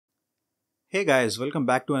Hey guys, welcome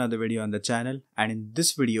back to another video on the channel, and in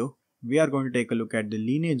this video we are going to take a look at the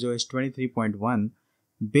LineageOS 23.1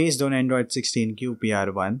 based on Android 16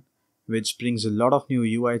 QPR1, which brings a lot of new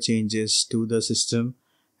UI changes to the system,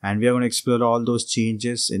 and we are going to explore all those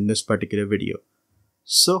changes in this particular video.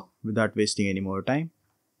 So without wasting any more time,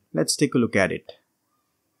 let's take a look at it.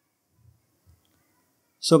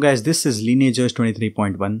 So guys, this is LineageOS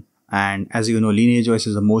 23.1, and as you know, LineageOS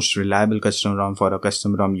is the most reliable custom ROM for a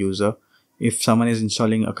custom ROM user. If someone is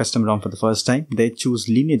installing a custom ROM for the first time, they choose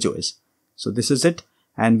LineageOS. So this is it.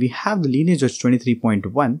 And we have the LineageOS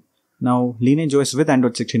 23.1. Now LineageOS with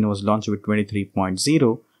Android 16 was launched with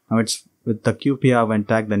 23.0. Now it's with the QPR1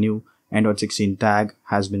 tag, the new Android 16 tag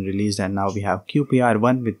has been released, and now we have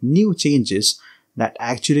QPR1 with new changes that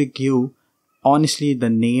actually give honestly the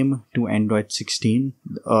name to Android 16,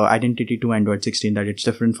 identity to Android 16, that it's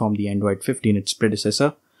different from the Android 15, its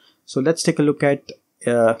predecessor. So let's take a look at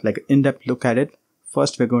in-depth look at it.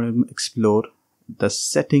 First, we're going to explore the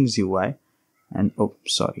settings UI, and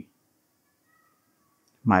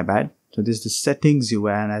my bad. So this is the settings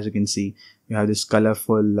UI, and as you can see, you have this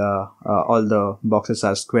colorful, all the boxes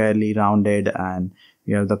are squarely rounded, and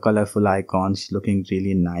you have the colorful icons looking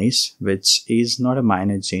really nice, which is not a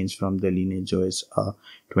minor change from the LineageOS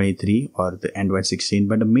 23 or the Android 16,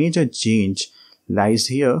 but a major change lies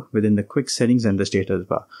here within the quick settings and the status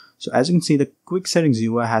bar. So as you can see, the quick settings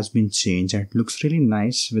UI has been changed, and it looks really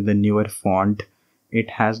nice with the newer font it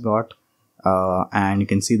has got, and you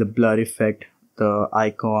can see the blur effect, the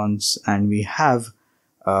icons, and we have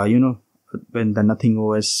when the Nothing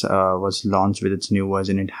OS was launched with its new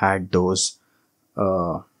version, it had those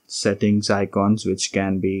settings icons which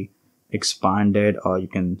can be expanded, or you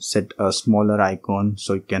can set a smaller icon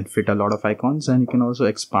so it can fit a lot of icons, and you can also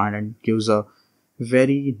expand, and gives a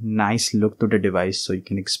very nice look to the device. So you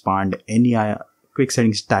can expand any quick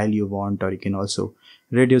settings style you want, or you can also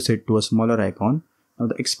reduce it to a smaller icon. Now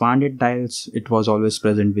the expanded tiles, it was always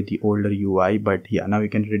present with the older UI, but yeah, now you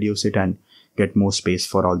can reduce it and get more space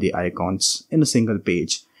for all the icons in a single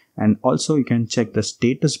page. And also you can check the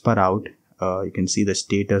status bar out. You can see the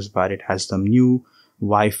status bar, it has some new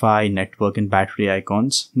Wi-Fi, network, and battery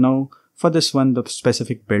icons. Now for this one, the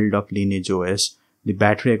specific build of LineageOS, the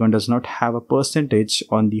battery icon does not have a percentage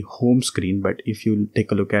on the home screen, but if you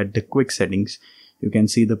take a look at the quick settings, you can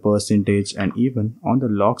see the percentage, and even on the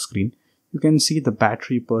lock screen, you can see the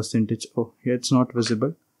battery percentage. Oh, here it's not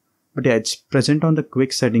visible, but yeah, it's present on the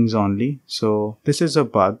quick settings only. So this is a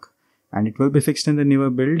bug, and it will be fixed in the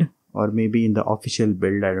newer build, or maybe in the official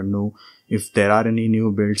build. I don't know if there are any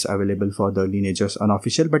new builds available for the LineageOS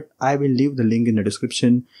unofficial, but I will leave the link in the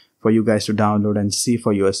description for you guys to download and see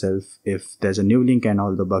for yourself if there's a new link and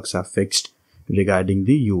all the bugs are fixed regarding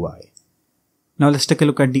the UI. Now let's take a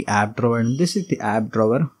look at the app drawer, and this is the app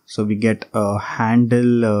drawer. So we get a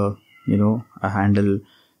handle, a handle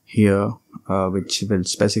here, which will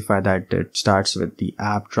specify that it starts with the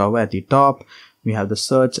app drawer at the top. We have the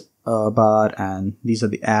search bar, and these are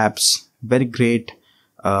the apps. Very great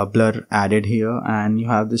blur added here, and you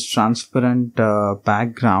have this transparent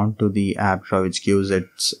background to the app drawer, which gives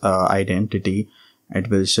its identity. It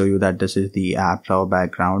will show you that this is the app drawer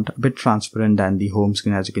background, a bit transparent than the home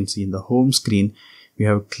screen. As you can see in the home screen, we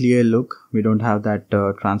have a clear look. We don't have that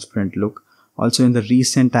transparent look. Also in the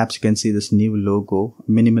recent apps, you can see this new logo,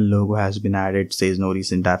 minimal logo has been added. It says no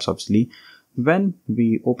recent apps, obviously. When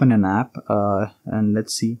we open an app, and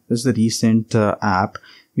let's see, this is the recent app,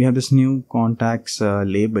 we have this new contacts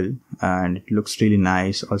label, and it looks really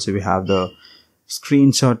nice. Also we have the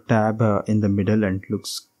screenshot tab in the middle, and it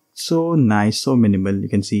looks so nice, so minimal. You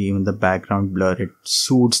can see even the background blur, it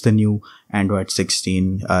suits the new Android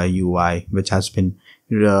 16 UI, which has been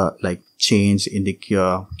changed in the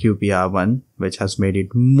QPR1, which has made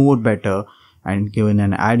it more better and given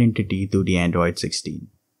an identity to the Android 16.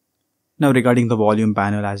 Now regarding the volume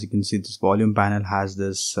panel, as you can see, this volume panel has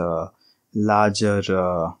this larger,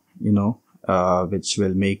 which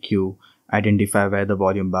will make you identify where the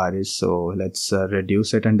volume bar is. So let's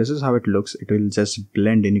reduce it, and this is how it looks. It will just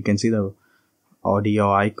blend in. You can see the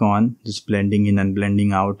audio icon just blending in and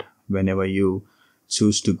blending out whenever you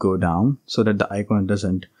choose to go down, so that the icon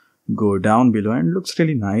doesn't go down below, and it looks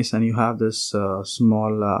really nice. And you have this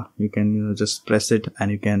small, you can just press it,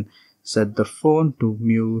 and you can set the phone to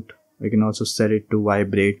mute. You can also set it to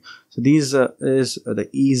vibrate. So these is the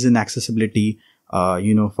ease and accessibility,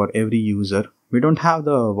 for every user. We don't have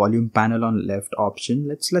the volume panel on left option.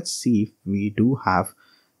 Let's see if we do have,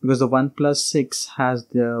 because the OnePlus 6 has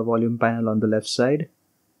the volume panel on the left side.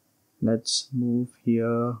 Let's move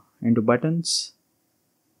here into buttons.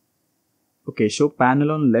 Okay, show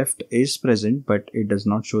panel on left is present, but it does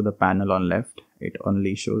not show the panel on left. It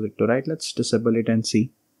only shows it to right. Let's disable it and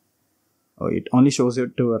see. Oh, it only shows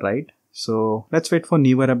it to right. So let's wait for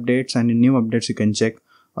newer updates, and in new updates you can check,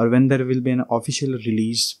 or when there will be an official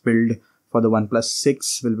release build for the OnePlus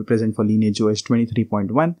 6 will be present for LineageOS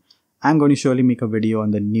 23.1. I'm going to surely make a video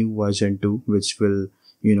on the new version 2, which will,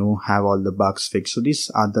 have all the bugs fixed. So these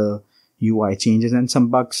are the UI changes, and some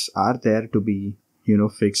bugs are there to be,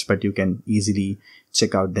 fixed, but you can easily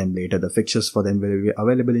check out them later. The fixtures for them will be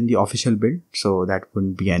available in the official build, so that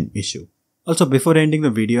wouldn't be an issue. Also, before ending the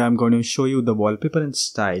video, I'm going to show you the wallpaper and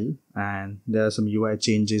style, and there are some UI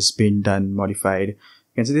changes been done, modified. You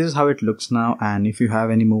can see this is how it looks now, and if you have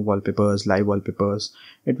any more wallpapers, live wallpapers,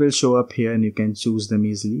 it will show up here and you can choose them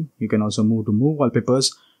easily. You can also move to move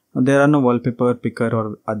wallpapers. There are no wallpaper picker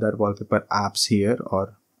or other wallpaper apps here,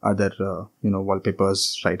 or other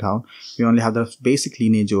wallpapers right now. We only have the basic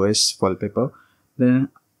LineageOS wallpaper. Then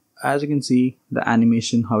as you can see, the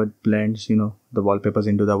animation, how it blends, the wallpapers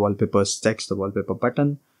into the wallpapers text, the wallpaper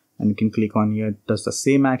button, and you can click on here, it does the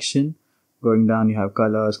same action. Going down, you have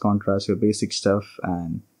colors, contrast, your basic stuff,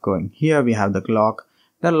 and going here, we have the clock.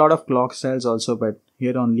 There are a lot of clock styles also, but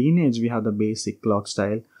here on Lineage, we have the basic clock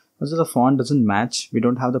style. Also, the font doesn't match. We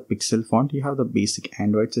don't have the pixel font. You have the basic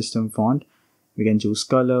Android system font. We can choose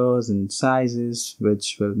colors and sizes,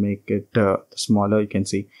 which will make it smaller. You can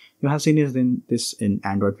see you have seen this in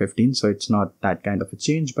Android 15, so it's not that kind of a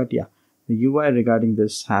change. But yeah, the UI regarding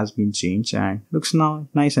this has been changed and looks now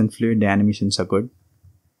nice and fluid. The animations are good.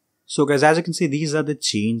 So guys, as you can see, these are the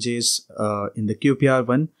changes in the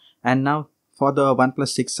QPR1. And now for the OnePlus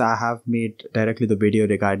 6, I have made directly the video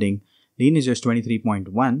regarding LineageOS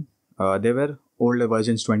 23.1. There were older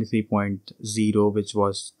versions 23.0, which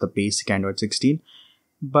was the basic Android 16,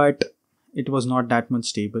 but it was not that much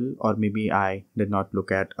stable, or maybe I did not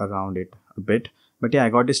look at around it a bit. But yeah, I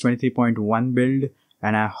got this 23.1 build,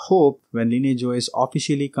 and I hope when LineageOS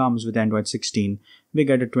officially comes with Android 16, we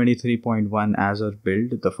get a 23.1 as our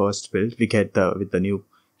build, the first build we get with the new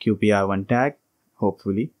QPR1 tag,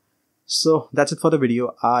 hopefully. So that's it for the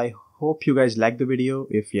video. I hope you guys like the video.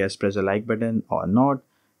 If yes, press the like button, or not,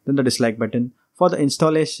 then the dislike button. For the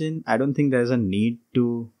installation, I don't think there's a need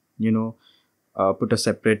to, put a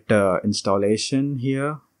separate installation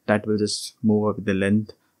here. That will just move up with the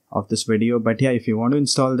length of this video. But yeah, if you want to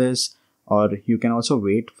install this, or you can also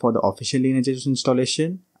wait for the official LineageOS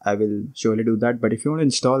installation, I will surely do that. But if you want to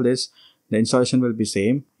install this, the installation will be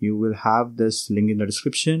same. You will have this link in the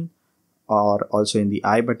description, or also in the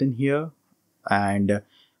I button here. And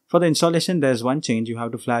for the installation, there's one change. You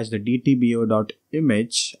have to flash the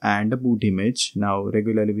dtbo.image and the boot image. Now,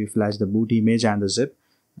 regularly we flash the boot image and the zip.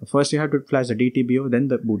 First, you have to flash the dtbo, then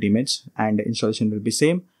the boot image, and the installation will be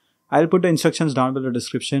same. I'll put the instructions down below the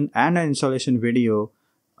description and an installation video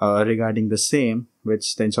regarding the same,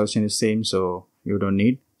 which the installation is same, so you don't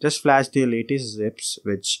need. Just flash the latest zips,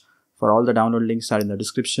 which for all the download links are in the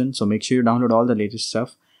description. So make sure you download all the latest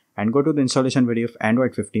stuff and go to the installation video of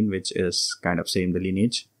Android 15, which is kind of same the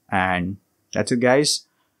Lineage. And that's it, guys.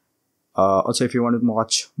 Also, if you want to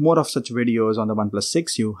watch more of such videos on the OnePlus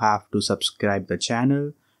 6, you have to subscribe the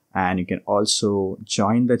channel, and you can also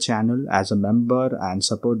join the channel as a member and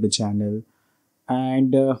support the channel.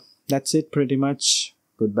 And that's it pretty much.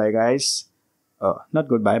 Goodbye, guys. Not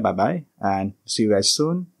goodbye, bye bye, and see you guys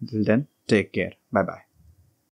soon. Till then, take care. Bye bye.